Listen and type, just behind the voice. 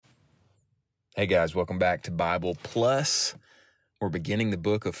Hey guys, welcome back to Bible Plus. We're beginning the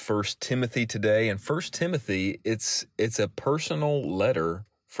book of 1 Timothy today, and 1 Timothy, it's a personal letter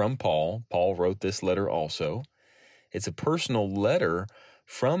from Paul. Paul wrote this letter also. It's a personal letter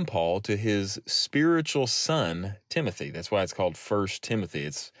from Paul to his spiritual son, Timothy. That's why it's called 1 Timothy.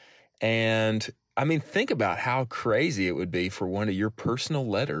 Think about how crazy it would be for one of your personal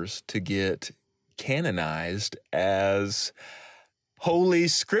letters to get canonized as Holy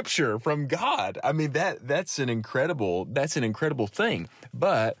Scripture from God. That's an incredible thing.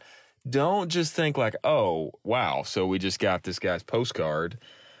 But don't just think like, oh, wow, so we just got this guy's postcard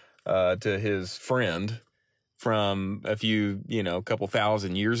to his friend from a couple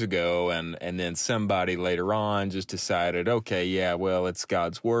thousand years ago, and then somebody later on just decided, okay, yeah, well, it's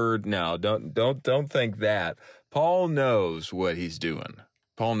God's word. No, don't think that. Paul knows what he's doing.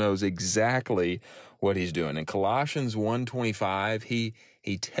 Paul knows exactly what he's doing. In Colossians 1:25, he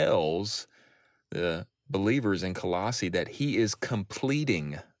tells the believers in Colossae that he is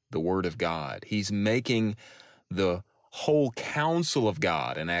completing the word of God. He's making the whole counsel of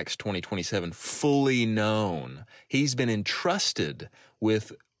God in Acts 20:27 fully known. He's been entrusted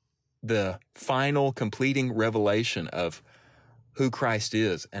with the final completing revelation of who Christ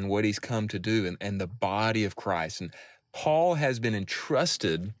is and what he's come to do and the body of Christ. And Paul has been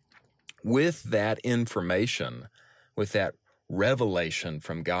entrusted with that information, with that revelation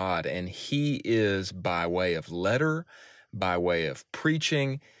from God, and he is, by way of letter, by way of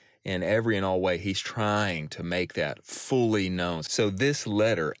preaching, in every and all way, he's trying to make that fully known. So this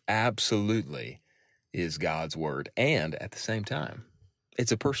letter absolutely is God's word, and at the same time,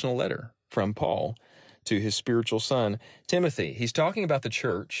 it's a personal letter from Paul to his spiritual son, Timothy. He's talking about the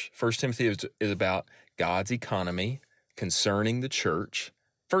church. 1 Timothy is about God's economy concerning the church.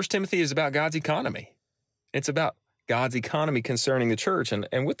 1 Timothy is about God's economy. It's about God's economy concerning the church.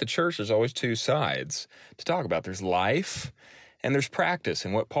 And with the church, there's always two sides to talk about. There's life and there's practice.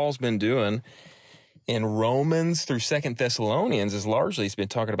 And what Paul's been doing in Romans through 2 Thessalonians is largely he's been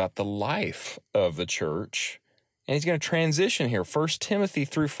talking about the life of the church. And he's going to transition here. 1 Timothy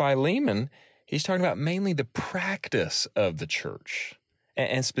through Philemon, he's talking about mainly the practice of the church,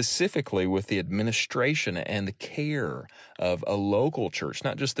 and specifically with the administration and the care of a local church,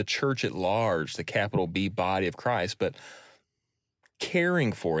 not just the church at large, the capital B body of Christ, but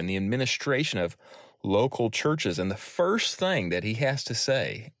caring for and the administration of local churches. And the first thing that he has to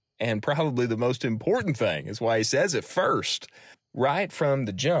say, and probably the most important thing, is why he says it first, right from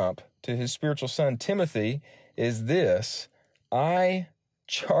the jump to his spiritual son Timothy, is this: I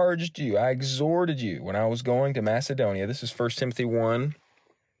charged you, I exhorted you when I was going to Macedonia. This is 1 Timothy 1,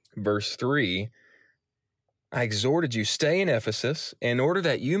 verse 3. I exhorted you, stay in Ephesus, in order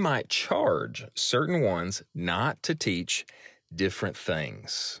that you might charge certain ones not to teach different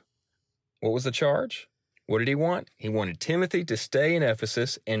things. What was the charge? What did he want? He wanted Timothy to stay in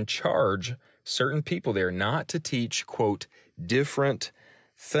Ephesus and charge certain people there not to teach, quote, different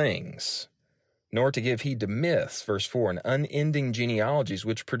things, nor to give heed to myths, verse 4, and unending genealogies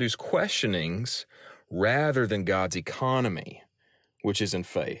which produce questionings rather than God's economy, which is in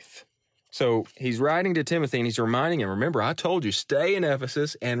faith. So he's writing to Timothy and he's reminding him, remember, I told you, stay in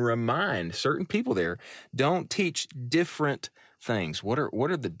Ephesus and remind certain people there, don't teach different things. What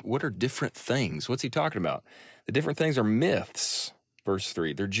are different things? What's he talking about? The different things are myths, verse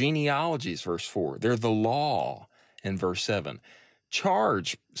 3. They're genealogies, verse 4. They're the law, in verse 7.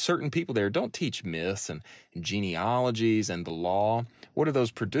 Charge certain people there, don't teach myths and genealogies and the law. What do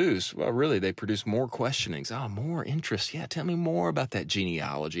those produce? Well, really, they produce more questionings. More interest. Yeah, tell me more about that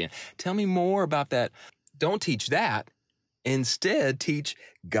genealogy. And tell me more about that. Don't teach that. Instead, teach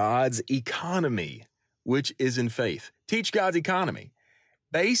God's economy, which is in faith. Teach God's economy.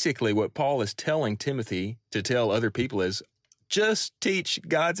 Basically, what Paul is telling Timothy to tell other people is, just teach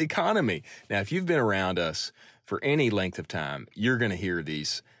God's economy. Now, if you've been around us for any length of time, you're going to hear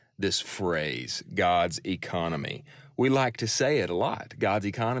this phrase, God's economy. We like to say it a lot. God's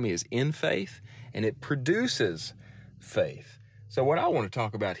economy is in faith, and it produces faith. So what I want to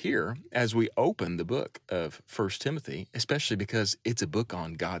talk about here as we open the book of 1 Timothy, especially because it's a book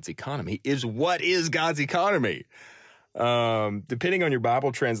on God's economy, is what is God's economy? Depending on your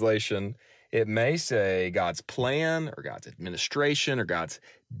Bible translation, it may say God's plan or God's administration or God's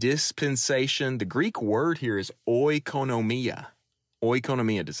dispensation. The Greek word here is oikonomia.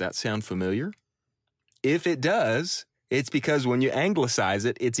 Oikonomia, does that sound familiar? If it does, it's because when you anglicize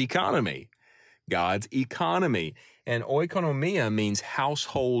it, it's economy. God's economy. And oikonomia means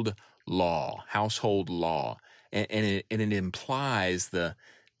household law. And it implies the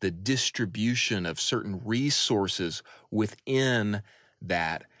distribution of certain resources within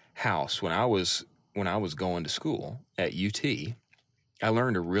that house when I was going to school at UT, I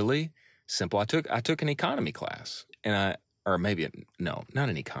learned a really simple. I took an economy class, not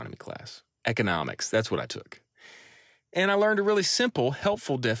an economy class, economics. That's what I took. And I learned a really simple,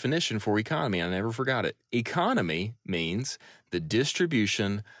 helpful definition for economy. I never forgot it. Economy means the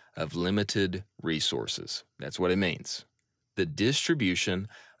distribution of limited resources. That's what it means. The distribution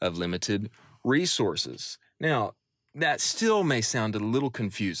of limited resources. Now, that still may sound a little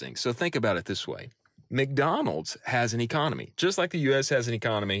confusing. So think about it this way. McDonald's has an economy. Just like the U.S. has an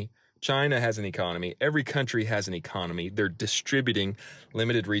economy, China has an economy. Every country has an economy. They're distributing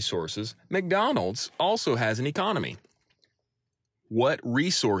limited resources. McDonald's also has an economy. What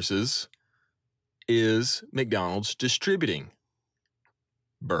resources is McDonald's distributing?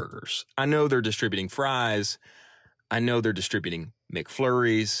 Burgers. I know they're distributing fries. I know they're distributing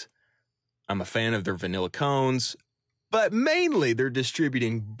McFlurries. I'm a fan of their vanilla cones. But mainly they're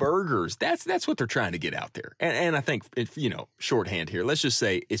distributing burgers. That's what they're trying to get out there. And I think, shorthand here, let's just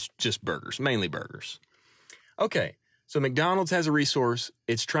say it's just burgers, mainly burgers. Okay, so McDonald's has a resource.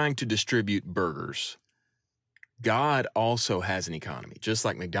 It's trying to distribute burgers. God also has an economy. Just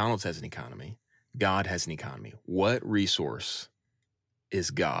like McDonald's has an economy, God has an economy. What resource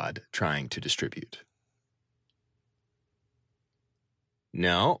is God trying to distribute?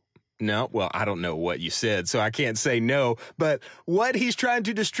 No. Well, I don't know what you said, so I can't say no. But what he's trying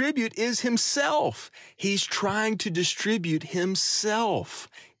to distribute is himself. He's trying to distribute himself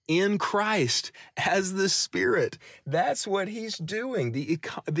in Christ as the Spirit. That's what he's doing.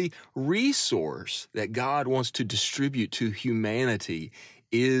 The resource that God wants to distribute to humanity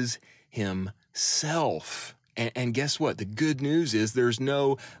is himself. And guess what? The good news is there's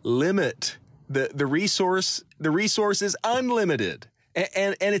no limit. The resource is unlimited.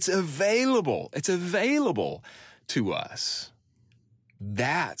 And it's available. It's available to us.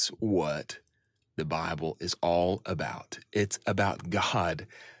 That's what the Bible is all about. It's about God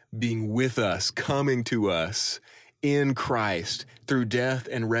being with us, coming to us in Christ through death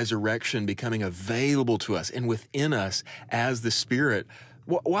and resurrection, becoming available to us and within us as the Spirit.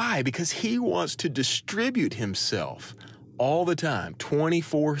 Why? Because he wants to distribute himself all the time,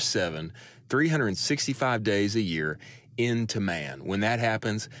 24/7, 365 days a year, into man. When that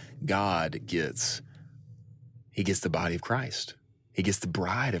happens, God gets the body of Christ. He gets the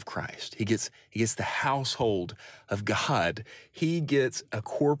bride of Christ. He gets the household of God. He gets a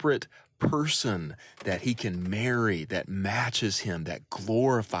corporate person that he can marry, that matches him, that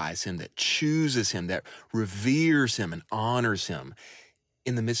glorifies him, that chooses him, that reveres him and honors him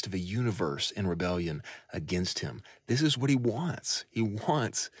in the midst of a universe in rebellion against him. This is what he wants. He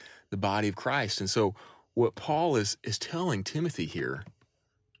wants the body of Christ. And so what Paul is telling Timothy here,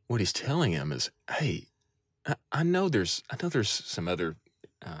 what he's telling him is, hey, I know there's some other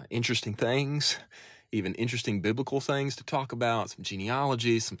interesting things, even interesting biblical things to talk about, some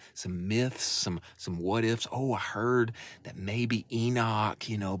genealogy, some myths, some what ifs. Oh, I heard that maybe Enoch,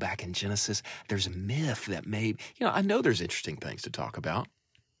 back in Genesis, there's a myth that maybe, I know there's interesting things to talk about.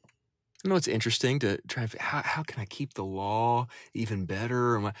 I know it's interesting to try to, how can I keep the law even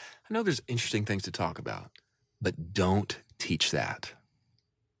better? I know there's interesting things to talk about, but don't teach that.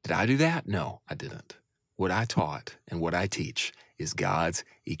 Did I do that? No, I didn't. What I taught and what I teach is God's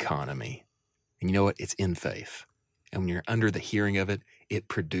economy. And you know what? It's in faith. And when you're under the hearing of it, it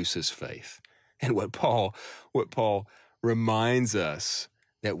produces faith. And what Paul reminds us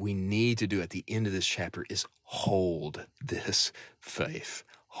that we need to do at the end of this chapter is hold this faith.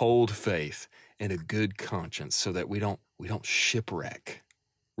 Hold faith and a good conscience so that we don't shipwreck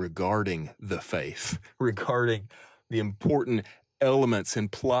regarding the faith, regarding the important elements and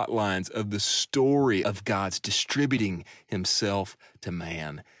plot lines of the story of God's distributing himself to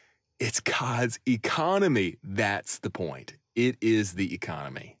man. It's God's economy. That's the point. It is the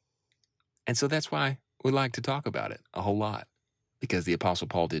economy. And so that's why we like to talk about it a whole lot, because the Apostle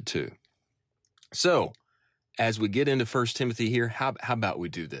Paul did too. So, as we get into 1 Timothy here, how about we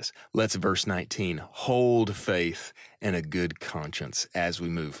do this? Let's, verse 19, hold faith and a good conscience as we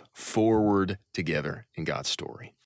move forward together in God's story.